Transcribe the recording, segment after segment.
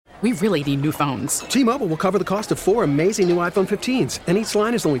We really need new phones. T-Mobile will cover the cost of 4 amazing new iPhone 15s, and each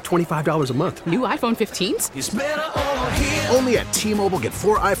line is only $25 a month. New iPhone 15s? It's better over here. Only at T-Mobile, get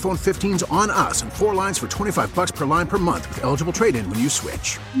 4 iPhone 15s on us and 4 lines for $25 per line per month with eligible trade-in when you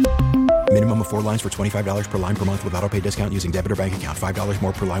switch. Minimum of 4 lines for $25 per line per month with autopay discount using debit or bank account. $5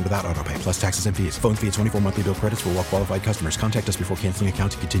 more per line without autopay, plus taxes and fees. Phone fee at 24 monthly bill credits for well-qualified customers. Contact us before canceling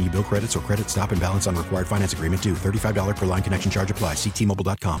account to continue bill credits or credit stop and balance on required finance agreement due. $35 per line connection charge applies. See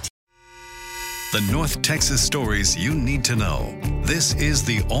T-Mobile.com. The North Texas stories you need to know. This is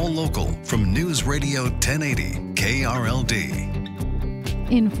the All Local from News Radio 1080 KRLD.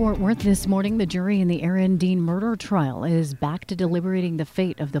 In Fort Worth this morning, the jury in the Aaron Dean murder trial is back to deliberating the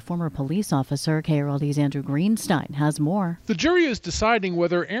fate of the former police officer. KRLD's Andrew Greenstein has more. The jury is deciding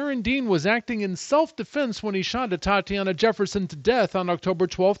whether Aaron Dean was acting in self-defense when he shot Tatiana Jefferson to death on October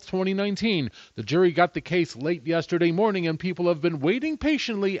 12, 2019. The jury got the case late yesterday morning, and people have been waiting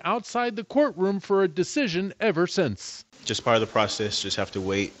patiently outside the courtroom for a decision ever since. Just part of the process, just have to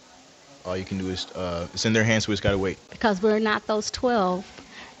wait. All you can do is, it's in their hands, we just got to wait. Because we're not those 12.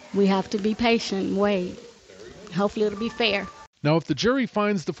 We have to be patient and wait. Hopefully it'll be fair. Now, if the jury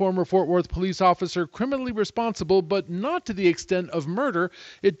finds the former Fort Worth police officer criminally responsible, but not to the extent of murder,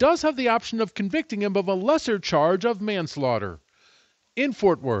 it does have the option of convicting him of a lesser charge of manslaughter. In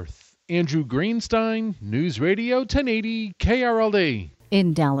Fort Worth, Andrew Greenstein, News Radio 1080 KRLD.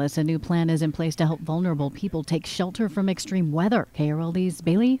 In Dallas, a new plan is in place to help vulnerable people take shelter from extreme weather. KRLD's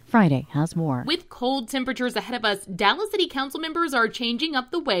Bailey Friday has more. With cold temperatures ahead of us, Dallas City Council members are changing up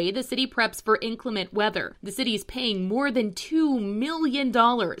the way the city preps for inclement weather. The city is paying more than $2 million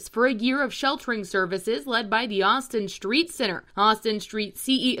for a year of sheltering services led by the Austin Street Center. Austin Street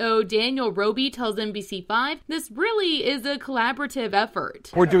CEO Daniel Roby tells NBC5 this really is a collaborative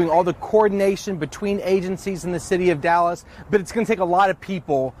effort. We're doing all the coordination between agencies in the city of Dallas, but it's going to take a lot of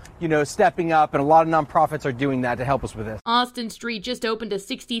people, stepping up, and a lot of nonprofits are doing that to help us with this. Austin Street just opened a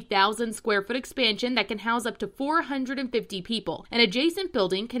 60,000 square foot expansion that can house up to 450 people. An adjacent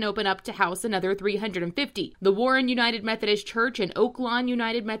building can open up to house another 350. The Warren United Methodist Church and Oak Lawn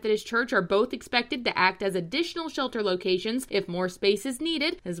United Methodist Church are both expected to act as additional shelter locations if more space is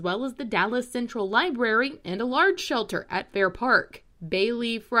needed, as well as the Dallas Central Library and a large shelter at Fair Park.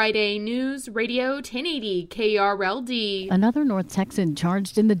 Bailey Friday News Radio 1080 KRLD. Another North Texan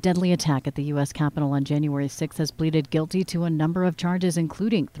charged in the deadly attack at the U.S. Capitol on January 6th has pleaded guilty to a number of charges,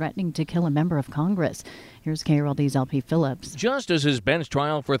 including threatening to kill a member of Congress. Here's KRLD's LP Phillips. Just as his bench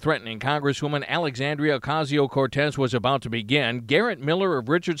trial for threatening Congresswoman Alexandria Ocasio-Cortez was about to begin, Garrett Miller of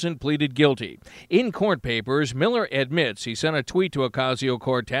Richardson pleaded guilty. In court papers, Miller admits he sent a tweet to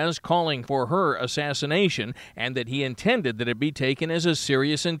Ocasio-Cortez calling for her assassination and that he intended that it be taken as a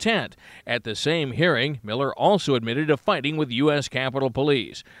serious intent. At the same hearing, Miller also admitted to fighting with U.S. Capitol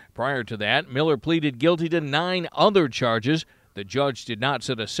Police. Prior to that, Miller pleaded guilty to 9 other charges. The judge did not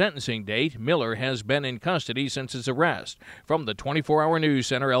set a sentencing date. Miller has been in custody since his arrest. From the 24-hour news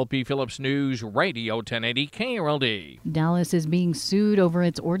center, LP Phillips News Radio 1080 KRLD. Dallas is being sued over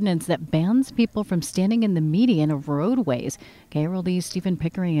its ordinance that bans people from standing in the median of roadways. KRLD's Stephen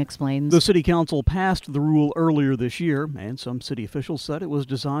Pickering explains. The city council passed the rule earlier this year, and some city officials said it was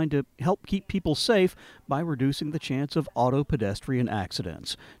designed to help keep people safe by reducing the chance of auto-pedestrian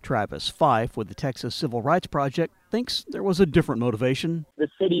accidents. Travis Fife with the Texas Civil Rights Project thinks there was a different motivation. The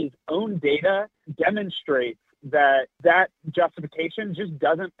city's own data demonstrates that justification just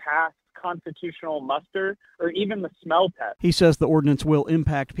doesn't pass constitutional muster or even the smell test. He says the ordinance will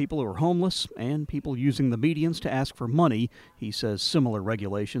impact people who are homeless and people using the medians to ask for money. He says similar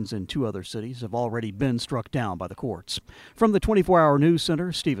regulations in 2 other cities have already been struck down by the courts. From the 24-hour news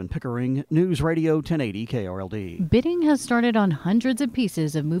center, Stephen Pickering, News Radio 1080 KRLD. Bidding has started on hundreds of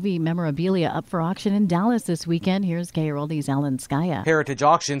pieces of movie memorabilia up for auction in Dallas this weekend. Here's KRLD's Alan Skaya. Heritage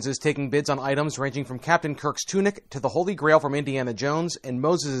Auctions is taking bids on items ranging from Captain Kirk's tunic to the Holy Grail from Indiana Jones and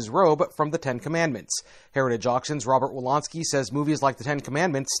Moses' robe from the 10 Commandments. Heritage Auctions' Robert Wolanski says movies like the 10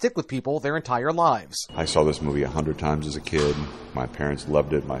 Commandments stick with people their entire lives. I saw this movie 100 times as a kid. My parents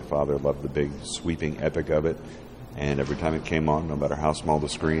loved it. My father loved the big sweeping epic of it. And every time it came on, no matter how small the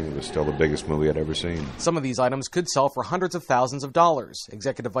screen, it was still the biggest movie I'd ever seen. Some of these items could sell for hundreds of thousands of dollars.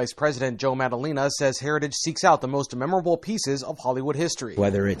 Executive Vice President Joe Madalena says Heritage seeks out the most memorable pieces of Hollywood history.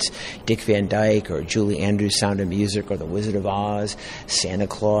 Whether it's Dick Van Dyke or Julie Andrews' Sound of Music or The Wizard of Oz, Santa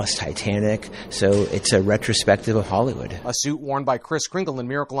Claus, Titanic. So it's a retrospective of Hollywood. A suit worn by Kris Kringle in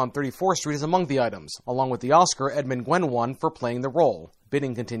Miracle on 34th Street is among the items, along with the Oscar Edmund Gwenn won for playing the role.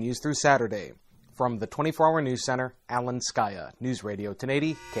 Bidding continues through Saturday. From the 24-Hour News Center, Alan Skaya, News Radio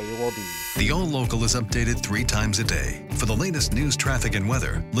 1080 KOLD. The All Local is updated 3 times a day. For the latest news, traffic, and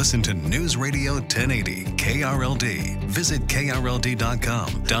weather, listen to News Radio 1080 KRLD. Visit KRLD.com,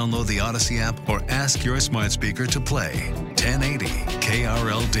 download the Odyssey app, or ask your smart speaker to play 1080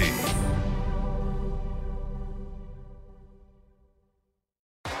 KRLD.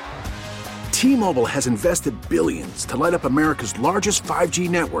 T-Mobile has invested billions to light up America's largest 5G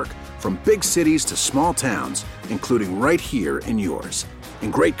network, from big cities to small towns, including right here in yours.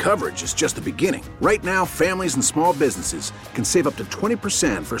 And great coverage is just the beginning. Right now, families and small businesses can save up to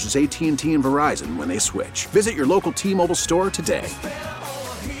 20% versus AT&T and Verizon when they switch. Visit your local T-Mobile store today.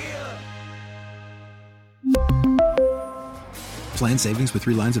 Plan savings with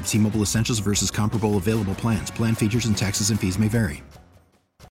 3 lines of T-Mobile Essentials versus comparable available plans. Plan features and taxes and fees may vary.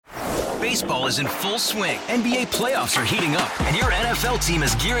 Baseball is in full swing. NBA playoffs are heating up, and your NFL team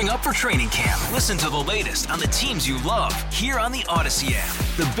is gearing up for training camp. Listen to the latest on the teams you love here on the Odyssey app.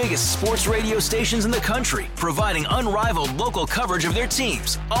 The biggest sports radio stations in the country, providing unrivaled local coverage of their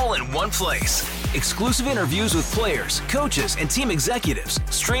teams, all in one place. Exclusive interviews with players, coaches, and team executives,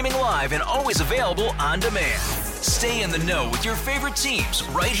 streaming live and always available on demand. Stay in the know with your favorite teams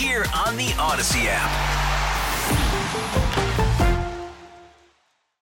right here on the Odyssey app.